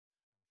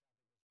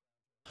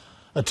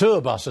A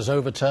tour bus has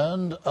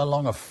overturned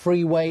along a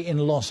freeway in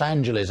Los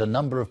Angeles. A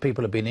number of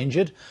people have been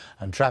injured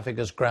and traffic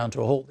has ground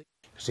to a halt.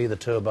 You can see the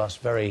tour bus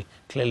very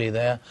clearly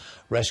there.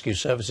 Rescue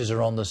services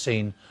are on the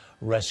scene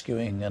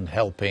rescuing and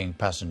helping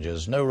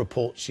passengers. No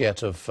reports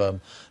yet of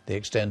the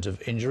extent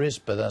of injuries,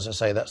 but as I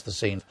say, that's the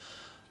scene.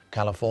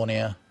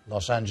 California,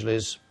 Los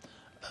Angeles,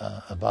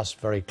 a bus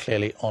very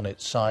clearly on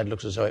its side.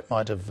 Looks as though it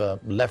might have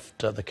left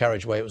the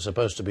carriageway it was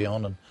supposed to be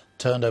on and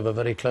turned over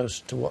very close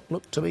to what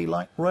looked to be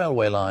like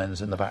railway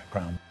lines in the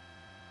background.